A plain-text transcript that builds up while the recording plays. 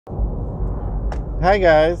Hi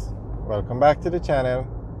guys, welcome back to the channel.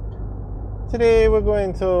 Today we're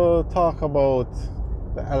going to talk about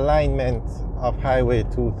the alignment of Highway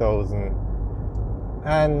 2000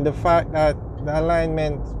 and the fact that the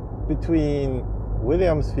alignment between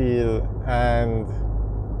Williamsfield and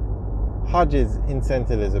Hodges in St.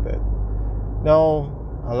 Elizabeth.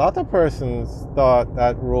 Now, a lot of persons thought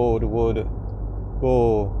that road would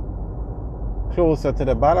go closer to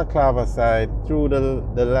the Balaclava side through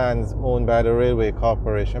the lands owned by the Railway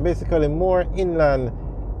Corporation, basically more inland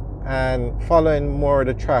and following more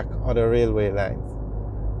the track of the railway lines.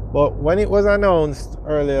 But when it was announced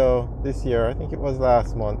earlier this year, I think it was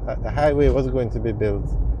last month, that the highway was going to be built,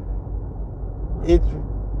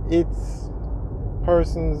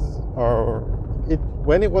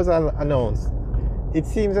 when it was announced, it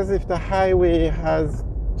seems as if the highway has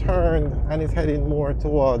turned and is heading more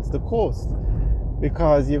towards the coast,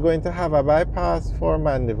 because you're going to have a bypass for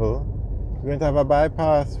Mandeville, you're going to have a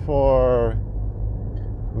bypass for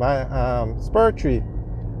Spurtree,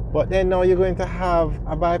 but then now you're going to have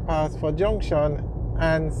a bypass for Junction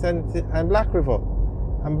and Black River,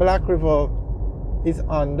 and Black River is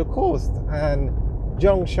on the coast and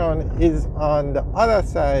Junction is on the other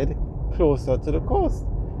side closer to the coast.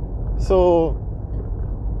 So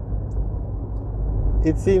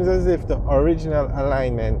it seems as if the original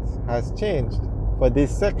alignment has changed for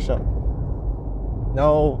this section.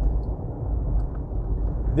 Now,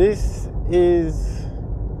 this is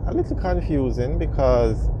a little confusing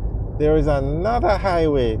because there is another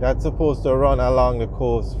highway that's supposed to run along the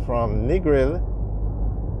coast from Negril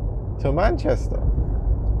to Manchester.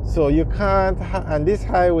 So you can't, and this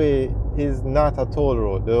highway is not a toll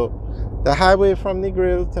road. The highway from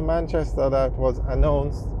Negril to Manchester that was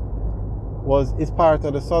announced is part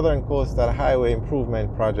of the Southern Coastal Highway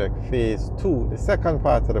Improvement Project Phase 2, the second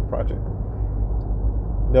part of the project.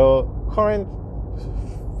 The current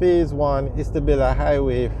Phase 1 is to build a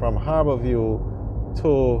highway from Harbourview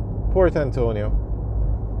to Port Antonio,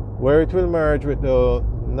 where it will merge with the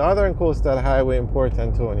Northern Coastal Highway in Port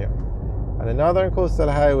Antonio. And the Northern Coastal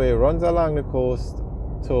Highway runs along the coast,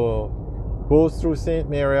 goes through St.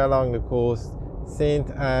 Mary along the coast, St.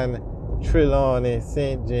 Anne, Trelawney,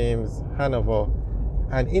 St. James, Hanover,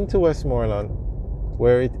 and into Westmoreland,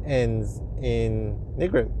 where it ends in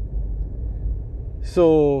Negril.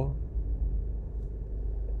 So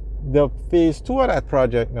the phase 2 of that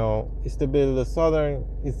project now is to build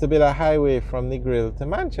a highway from Negril to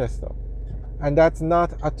Manchester. And that's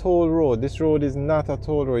not a toll road. This road is not a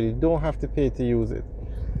toll road. You don't have to pay to use it.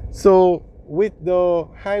 So with the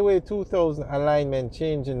Highway 2000 alignment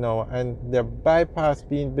changing now and the bypass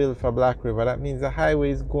being built for Black River, that means the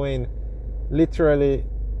highway is going literally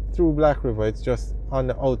through Black River. It's just on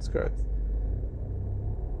the outskirts.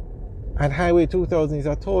 And Highway 2000 is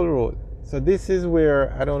a toll road. So this is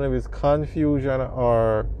where, I don't know if it's confusion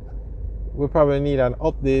or we probably need an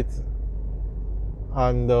update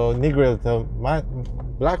on the Negril to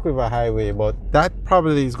Black River Highway, but that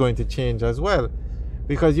probably is going to change as well,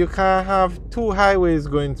 because you can't have two highways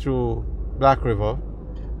going through Black River,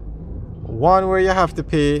 one where you have to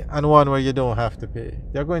pay and one where you don't have to pay.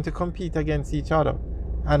 They're going to compete against each other.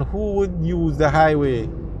 And who would use the highway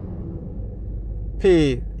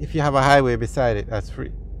pay if you have a highway beside it that's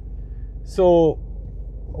free? So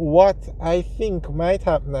what I think might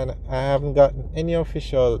happen, and I haven't gotten any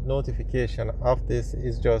official notification of this,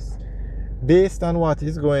 is just based on what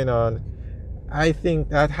is going on, I think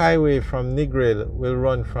that highway from Negril will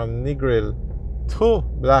run from Negril to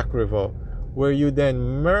Black River, where you then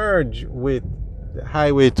merge with the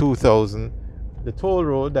Highway 2000, the toll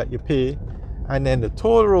road that you pay, and then the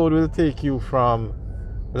toll road will take you from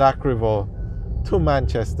Black River to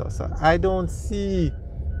Manchester. So I don't see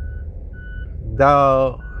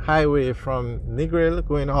the highway from Negril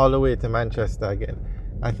going all the way to Manchester again.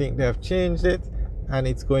 I think they have changed it and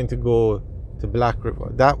it's going to go to Black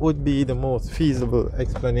River. That would be the most feasible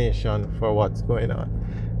explanation for what's going on.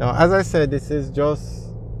 Now, as I said, this is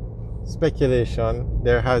just speculation.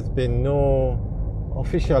 There has been no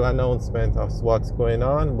official announcement of what's going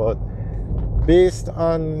on, but based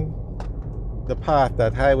on the path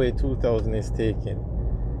that Highway 2000 is taking,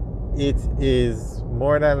 it is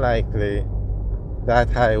more than likely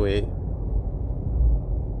that highway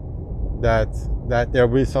that there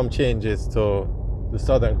will be some changes to the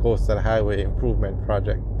Southern Coastal Highway Improvement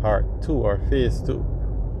Project Part 2 or Phase 2,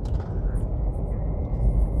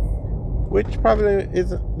 which probably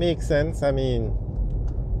makes sense. I mean,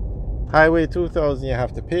 Highway 2000 you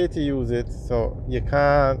have to pay to use it, so you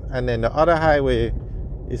can't, and then the other highway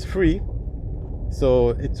is free,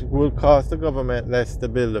 so will cost the government less to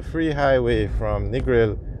build a free highway from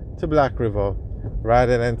Negril to Black River,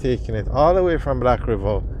 rather than taking it all the way from Black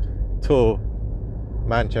River to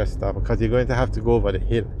Manchester, because you're going to have to go over the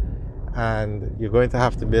hill and you're going to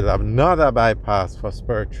have to build another bypass for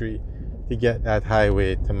Spur 3 to get that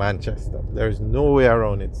highway to Manchester. There's no way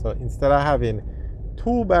around it. So instead of having 2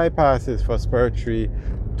 bypasses for Spur 3,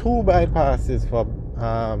 2 bypasses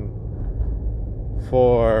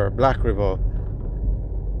for Black River,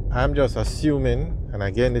 I'm just assuming, and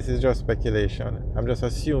again this is just speculation, I'm just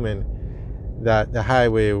assuming that the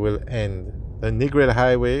highway will end, the Negril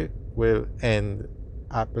Highway will end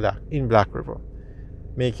in Black River,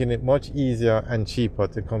 making it much easier and cheaper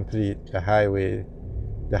to complete the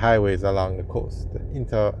highways along the coast.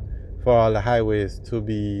 For all the highways to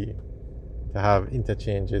have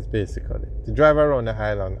interchanges, basically, to drive around the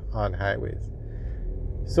island on highways.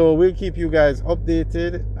 So we'll keep you guys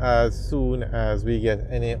updated as soon as we get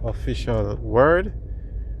any official word.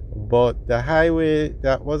 But the highway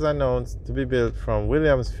that was announced to be built from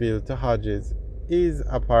Williamsfield to Hodges is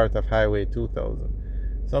a part of Highway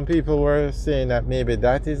 2000. Some people were saying that maybe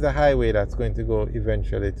that is the highway that's going to go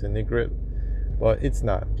eventually to Negril, but it's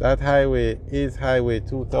not. That highway is Highway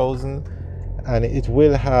 2000, and it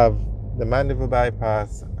will have the Mandeville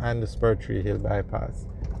bypass and the Spur 3 Hill bypass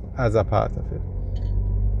as a part of it.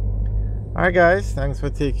 Alright guys, thanks for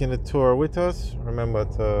taking the tour with us. Remember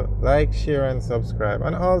to like, share and subscribe,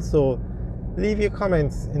 and also leave your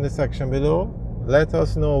comments in the section below. Let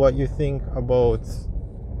us know what you think about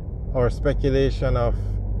our speculation of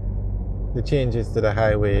the changes to the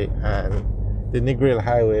highway and the Negril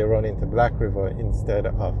Highway running to Black River instead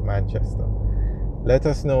of Manchester. Let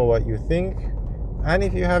us know what you think, and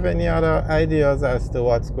if you have any other ideas as to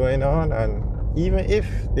what's going on, and even if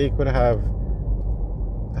they could have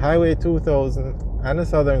Highway 2000 and the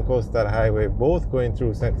Southern Coastal Highway both going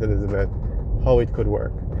through St. Elizabeth, how it could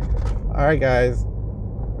work. Alright guys,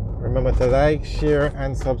 remember to like, share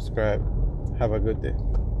and subscribe. Have a good day.